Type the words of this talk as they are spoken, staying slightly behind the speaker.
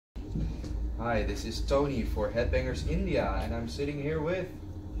Hi, this is Tony for Headbangers India, and I'm sitting here with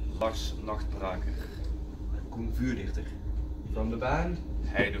Lars, NachtBraecker. Koen, Vuurdichter. From the band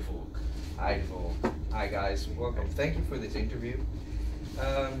Heidevolk. Heidevolk. Hi guys, welcome. Thank you for this interview.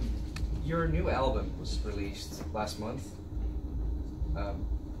 Your new album was released last month.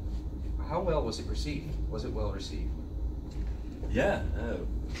 How well was it received? Was it well received? Yeah,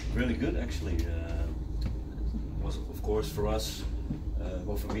 really good actually. Was of course for us,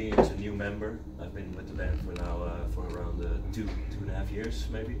 well for me it's a new member. I've been with the band for now for around 2.5 years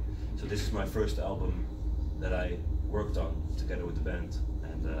maybe. So this is my first album that I worked on together with the band,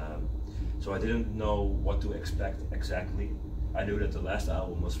 and so I didn't know what to expect exactly. I knew that the last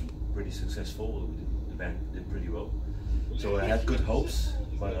album was pretty successful. The band did pretty well, so I had good hopes.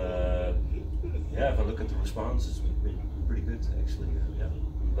 But yeah, if I look at the response, it's been pretty good actually. Yeah,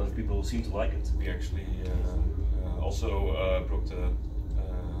 a lot of people seem to like it. We actually also broke the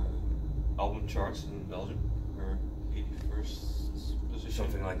album charts in Belgium. We're 81st position.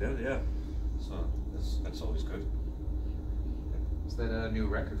 Something like that, yeah. So that's always good. Is that a new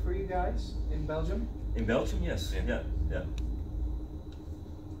record for you guys in Belgium? In Belgium, yes. Yeah.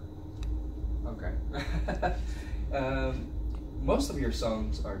 Okay. Most of your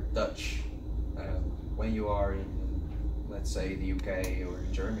songs are Dutch. When you are in, let's say, the UK or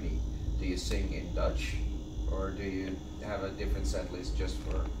Germany, do you sing in Dutch, or do you have a different set list just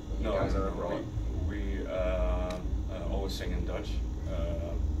for when you guys are abroad? We always sing in Dutch.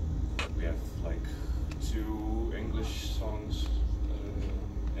 We have like 2 English songs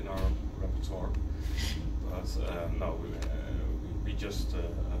in our repertoire, but no, we just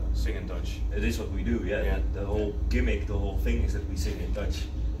sing in Dutch. It is what we do, yeah. The whole gimmick, the whole thing is that we sing in Dutch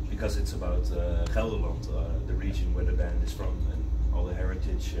because it's about Gelderland, the region where the band is from, and all the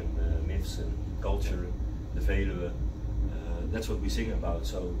heritage and myths and culture, the Veluwe. That's what we sing about,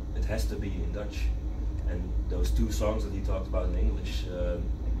 so it has to be in Dutch. And those 2 songs that he talked about in English,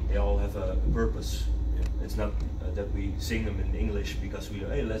 they all have a purpose. It's not that we sing them in English because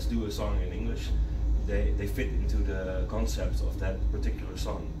hey, let's do a song in English. They fit into the concept of that particular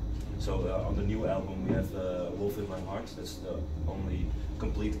song. So on the new album we have Wolf in My Heart. That's the only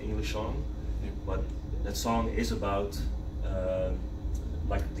complete English song. But that song is about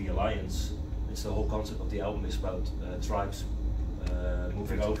like the alliance. It's the whole concept of the album is about tribes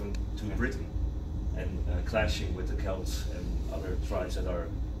moving over to Britain and clashing with the Celts and other tribes that are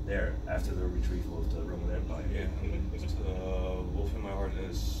there after the retrieval of the Roman Empire. Yeah, and Wolf in My Heart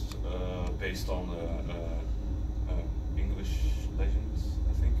is based on English legends,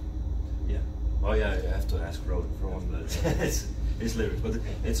 I think. Yeah. Oh yeah, you have to ask Rowan his lyrics, but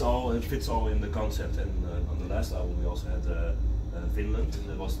it fits all in the concept. And on the last album we also had Finland, and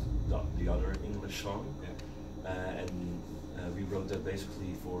that was the other English song. Yeah. And we wrote that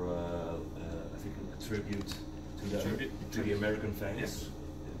basically for I think a tribute to the American fans. Yes.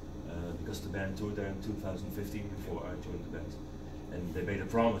 Because the band toured there in 2015 before I joined the band, and they made a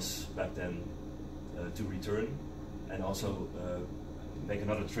promise back then to return and also make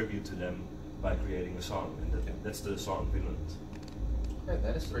another tribute to them by creating a song, and that's the song Finland. Yeah,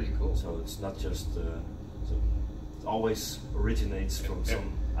 that is pretty cool. So it's not just so it always originates from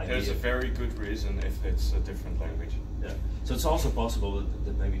some idea. There's a very good reason if it's a different language. Yeah. So it's also possible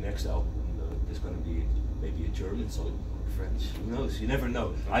that maybe next album is going to be maybe a German song. French. Who knows? You never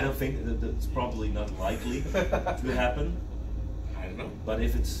know. I don't think that's probably not likely to happen. I don't know. But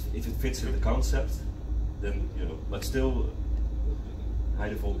if it fits in the concept, then you know. But still,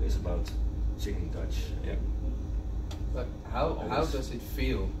 Heidevolk is about singing Dutch. Yeah. But how does it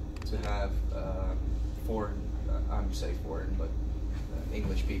feel to have foreign, I'm say foreign, but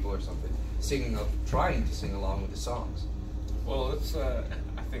English people or something trying to sing along with the songs? Well, it's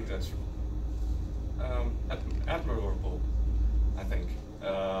I think that's admirable. I think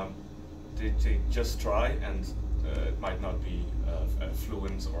they just try, and it might not be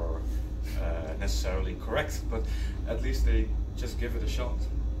fluent or necessarily correct, but at least they just give it a shot.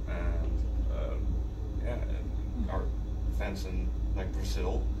 And yeah, our fans in like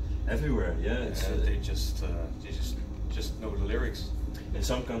Brazil, everywhere, yeah, they just know the lyrics. In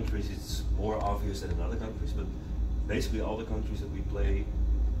some countries it's more obvious than in other countries, but basically all the countries that we play,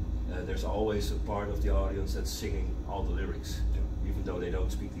 there's always a part of the audience that's singing all the lyrics, even though they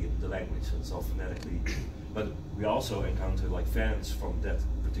don't speak the language, so it's all phonetically. But we also encounter like fans from that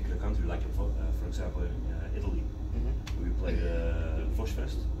particular country, like for example in Italy. We played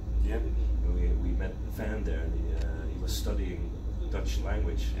Vosfest. Yeah. We met a fan there, and he was studying Dutch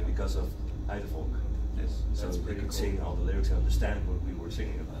language because of Heidevolk. Yes. So they could sing all the lyrics and understand what we were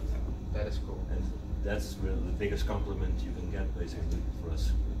singing about. That is cool. And that's really the biggest compliment you can get basically for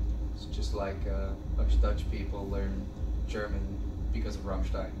us. It's just just like us Dutch people learn German because of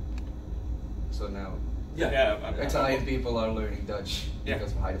Rammstein. So now Italian people are learning Dutch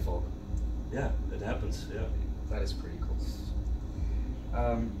because of Heidevolk. Yeah, it happens. Yeah, that is pretty cool.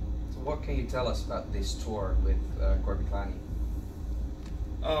 So what can you tell us about this tour with Kooij?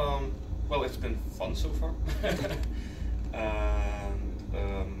 Well, it's been fun so far. And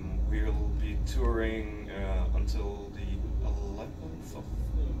we'll be touring until the 11th of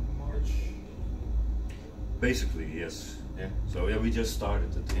March. Basically, yes. Yeah. So yeah, we just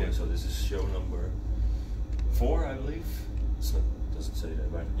started the tour. Yeah. So this is show number 4, I believe. It's not, doesn't say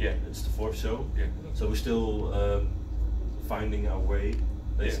that, right? Yeah. It's the 4th show. Yeah. So we're still finding our way,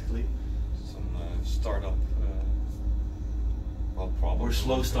 basically. Yeah. Some startup. Well, problems. We're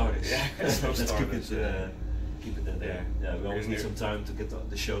slow starters. Yeah. Slow Let's starters. keep it there. Yeah. We always need some time to get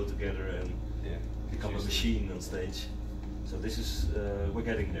the show together and become a machine on stage. So this is we're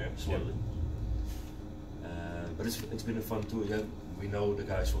getting there slowly. But it's been a fun tour. Yeah, we know the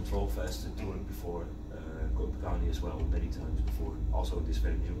guys from Trollfest and touring before, Kooij as well, many times before. Also this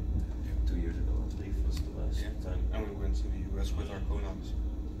venue, 2 years ago I believe was the last time. And we went to the US with our Konas.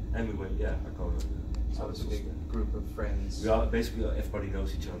 And we went, Arcona. So it's a big group of friends. We are basically everybody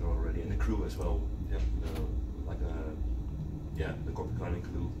knows each other already, and the crew as well. Yeah. The Kooij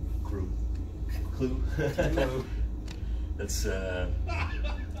crew. That's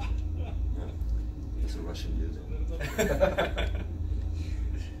it's a Russian dude.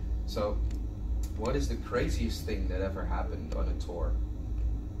 So, what is the craziest thing that ever happened on a tour?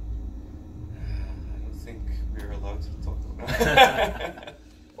 I don't think we're allowed to talk about that.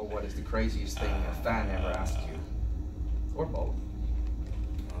 Or what is the craziest thing a fan ever asked you? Or both?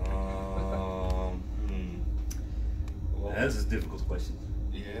 Well, that's a difficult question.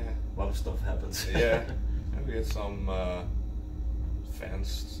 Yeah. A lot of stuff happens. Yeah. And we had some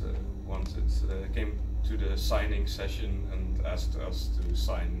fans came to the signing session and asked us to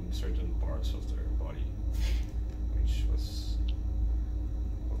sign certain parts of their body, which was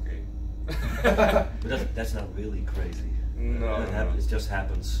okay. But that's not really crazy. No, it just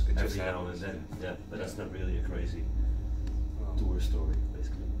happens it every just now happens. and then. Yeah, but that's not really a crazy tour story,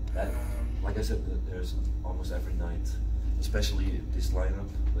 basically. Like I said, there's almost every night, especially this lineup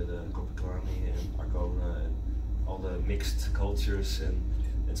with Kooij and Arcona and all the mixed cultures, and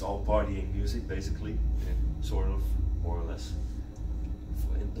it's all partying music, basically, sort of, more or less.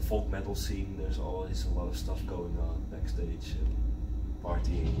 In the folk metal scene, there's always a lot of stuff going on backstage, and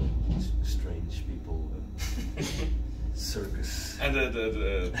partying with strange people and circus. And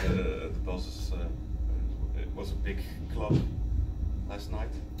the bosses, it was a big club last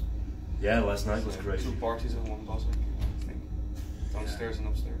night. Yeah, last night was crazy. 2 parties and 1 boss, I think. Downstairs and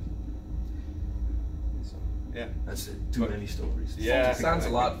upstairs. So, yeah. That's too many stories. Yeah. It sounds a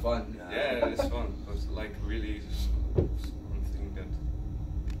lot of fun. Yeah, it's fun. But like really something that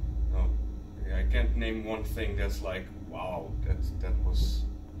I can't name one thing that's like, wow, that was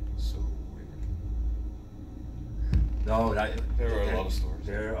so weird. No, there are a lot of stories.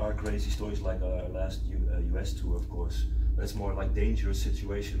 There are crazy stories like our last US tour, of course. But it's more like dangerous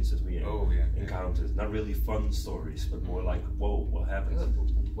situations that we encountered. Not really fun stories, but more like, whoa, what happened?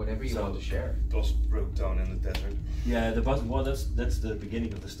 Whatever you want to share. The bus broke down in the desert. Yeah, the bus. Well, that's the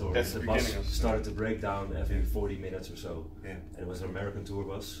beginning of the story. That's the the bus beginning of the started to break down every 40 minutes or so. Yeah. And it was an American tour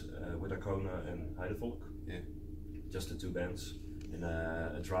bus with Arcona and Heidevolk. Yeah. Just the 2 bands. And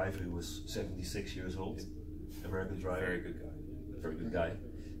a driver who was 76 years old. Yeah. American driver. Very good guy. Very good guy.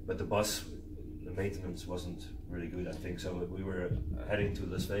 But the bus, the maintenance wasn't really good, I think. So we were heading to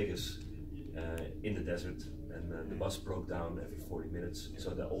Las Vegas in the desert, and the bus broke down every 40 minutes. So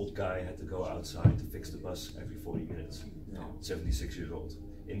the old guy had to go outside to fix the bus every 40 minutes. 76 years old.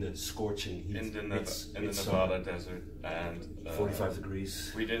 In the scorching heat. In the Nevada desert, and 45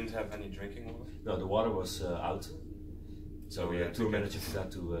 degrees. We didn't have any drinking water. No, the water was out. So we tour manager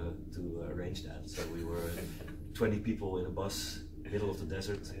forgot to arrange that. So we were 20 people in a bus, middle of the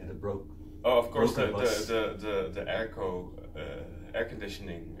desert, and it broke. Oh, of course, the air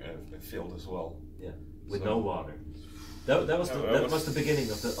conditioning failed as well. Yeah, with no water. That was the beginning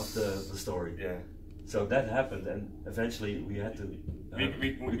of the story. Yeah. So that happened, and eventually we had to. We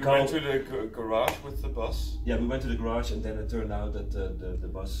went to the garage with the bus. Yeah, we went to the garage, and then it turned out that the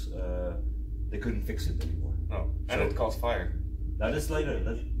bus they couldn't fix it anymore. No, and it caught fire. Now that's later.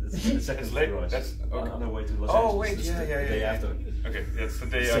 That's the second garage. That's okay. On our way to Los Angeles. Oh wait, the day after. Okay, that's the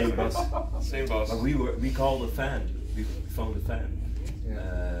day Same after. bus. Same bus. But we called a fan. We phoned a fan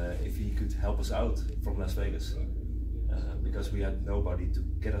if he could help us out from Las Vegas. Because we had nobody to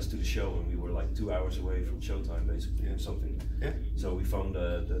get us to the show, and we were like 2 hours away from showtime, basically, or something. Yeah. So we phoned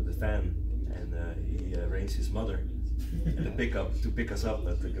the fan and he arranged his mother to pick us up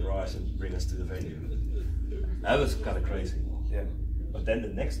at the garage and bring us to the venue. That was kind of crazy. Yeah. But then the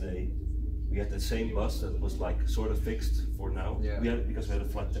next day, we had the same bus that was like sort of fixed for now. Yeah. Because we had a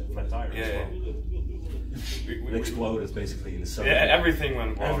flat tire as well. It exploded basically in the sun. Yeah, everything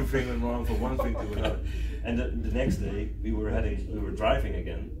went wrong. Everything went wrong from one thing to another. And the next day we were driving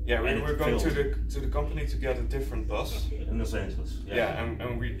again. Yeah, we were going to the company to get a different bus. In Los Angeles. Yeah,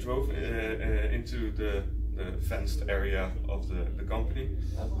 and we drove into the fenced area of the company.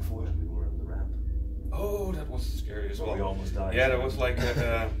 Before that we were on the ramp. Oh, that was scary as well. We almost died. Yeah, there was like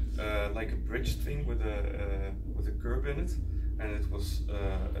a bridge thing with a curb in it, and it was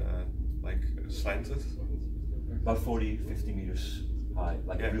like slanted. About 40-50 meters high,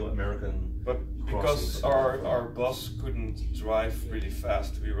 like a real American. But because our bus couldn't drive really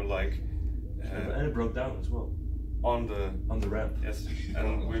fast, we were like. And it broke down as well. On the ramp. Yes,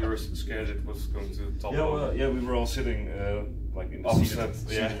 and we were scared it was going to topple. Yeah, well, yeah, we were all sitting like in the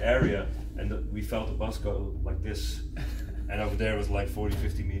seated area, and we felt the bus go like this, and over there was like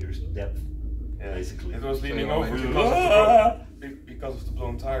 40-50 meters depth, basically. It was leaning over because of the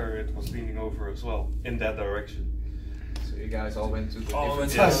blown tire. It was leaning over as well in that direction. So you guys all went to the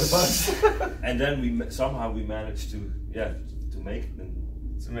different side of the bus. And then somehow we managed to make it.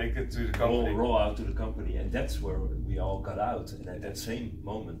 To make it to the company. Roll out to the company, and that's where we all got out. And at that same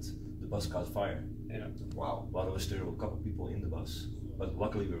moment, the bus caught fire. Yeah. Wow. Well, there was still a couple people in the bus, but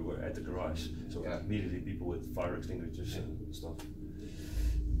luckily we were at the garage, so immediately people with fire extinguishers and stuff.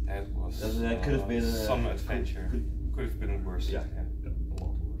 That was. That could have been some adventure. Could have been worse. Yeah. A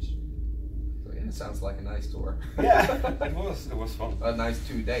lot worse. So yeah, it sounds like a nice tour. Yeah, it was. It was fun. A nice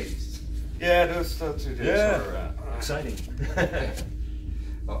 2 days. Yeah, those 2 days were exciting.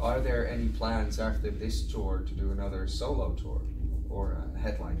 Are there any plans after this tour to do another solo tour or a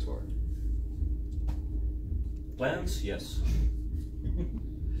headline tour? Plans? Yes.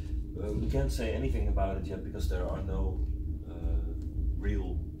 We can't say anything about it yet because there are no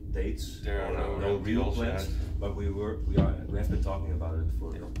real dates. There are no real plans. Yet. But we have been talking about it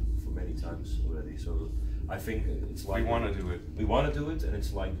for many times already. So I think it's likely. We want to do it. We want to do it, and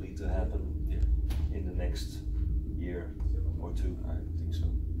it's likely to happen in the next year or 2. I think so.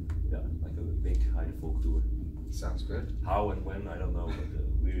 Yeah, like a big Heidevolk tour. Sounds good. How and when, I don't know, but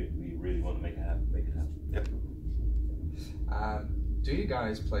we really want to make it happen. Yep. Do you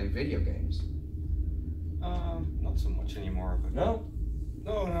guys play video games? Not so much anymore. But No.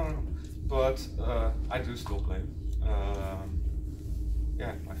 But I do still play.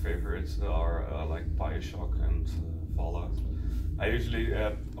 Yeah, my favorites are like Bioshock and Fallout. I usually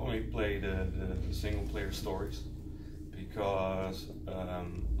only play the single player stories because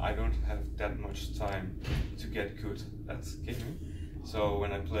I don't have that much time to get good at gaming. So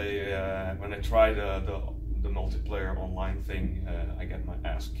when I try the multiplayer online thing, I get my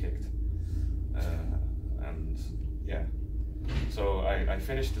ass kicked. And yeah, so I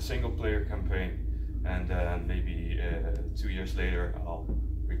finished the single player campaign, and then maybe 2 years later I'll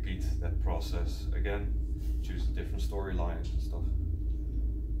repeat that process again, choose a different storyline and stuff.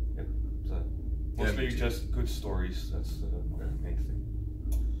 Yep. So mostly just good stories. That's the main thing.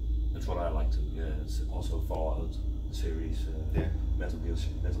 That's what I like to. Yeah, it's also Fallout series. Metal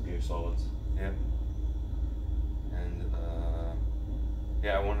Gear Solid. Yeah. And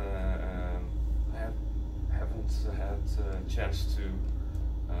I wanna. I haven't had a chance to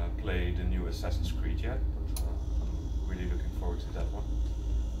play the new Assassin's Creed yet, but I'm really looking forward to that one.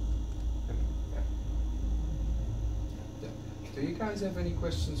 Do you guys have any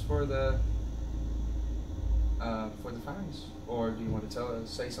questions for the fans, or do you want to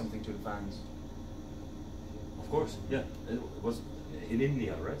say something to the fans? Of course, yeah. It was in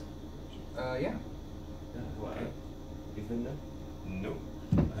India, right? Yeah. Well, you've been there? No,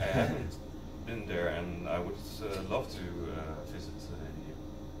 I haven't been there, and I would love to visit India.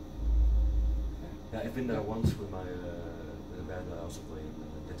 Yeah, I've been there once with my the band I also play in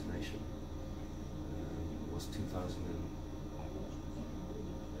Detonation. It was 2007,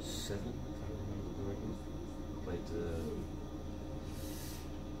 if I remember correctly. Played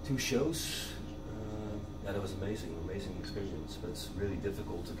 2 shows. Yeah, that was amazing experience, but it's really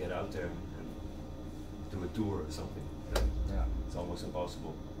difficult to get out there and do a tour or something. Yeah. It's almost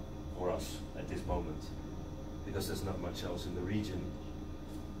impossible for us at this moment because there's not much else in the region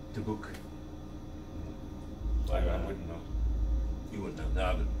to book. I wouldn't know. You wouldn't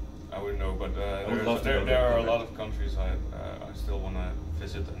know. No, but I wouldn't know, but there are a lot of countries I still want to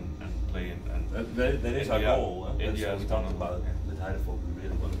visit and play in. And that is our goal. That's India what we talked about with Heidevolk. We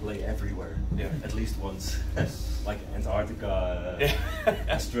really want to play everywhere. Yeah. At least once. like Antarctica,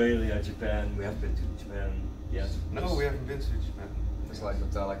 Australia, Japan. We have been to Japan. Yes. No, we haven't been to Japan. It's like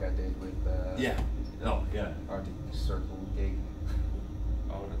Metallica did with Yeah. Oh yeah. Arctic Circle gig.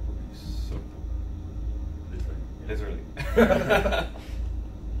 Oh, that would be so cool. Literally. Literally.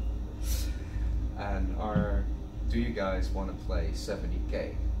 And do you guys want to play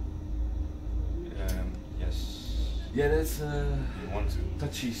 70K? Yes. Yeah, that's We want to.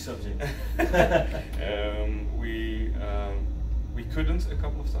 touchy subject. We couldn't a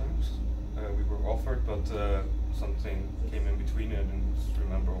couple of times. We were offered, but something came in between. I didn't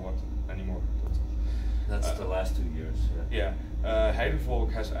remember what anymore. But, That's the last 2 years. yeah.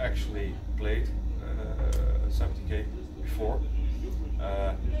 Heidevolk has actually played 70K before.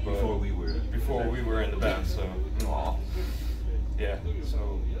 Before we were in the band, so yeah.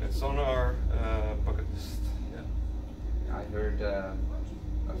 So it's on our bucket list. I heard a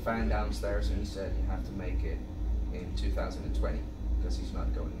fan downstairs and he said you have to make it in 2020 because he's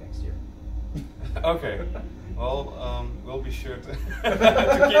not going next year. Okay. Well, we'll be sure to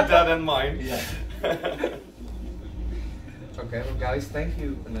keep that in mind. Yeah. Okay, well guys, thank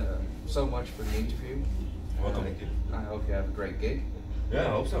you so much for the interview. Welcome. Thank you. I hope you have a great gig. Yeah,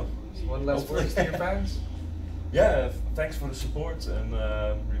 I hope so. So one last Hopefully. words to your fans? Yeah, thanks for the support, and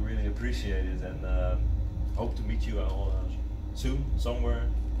we really appreciate it, and hope to meet you all soon, somewhere,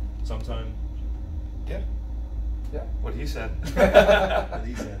 sometime. Yeah. Yeah. What he said. What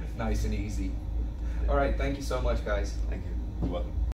he said. Nice and easy. Alright, thank you so much guys. Thank you. You're welcome.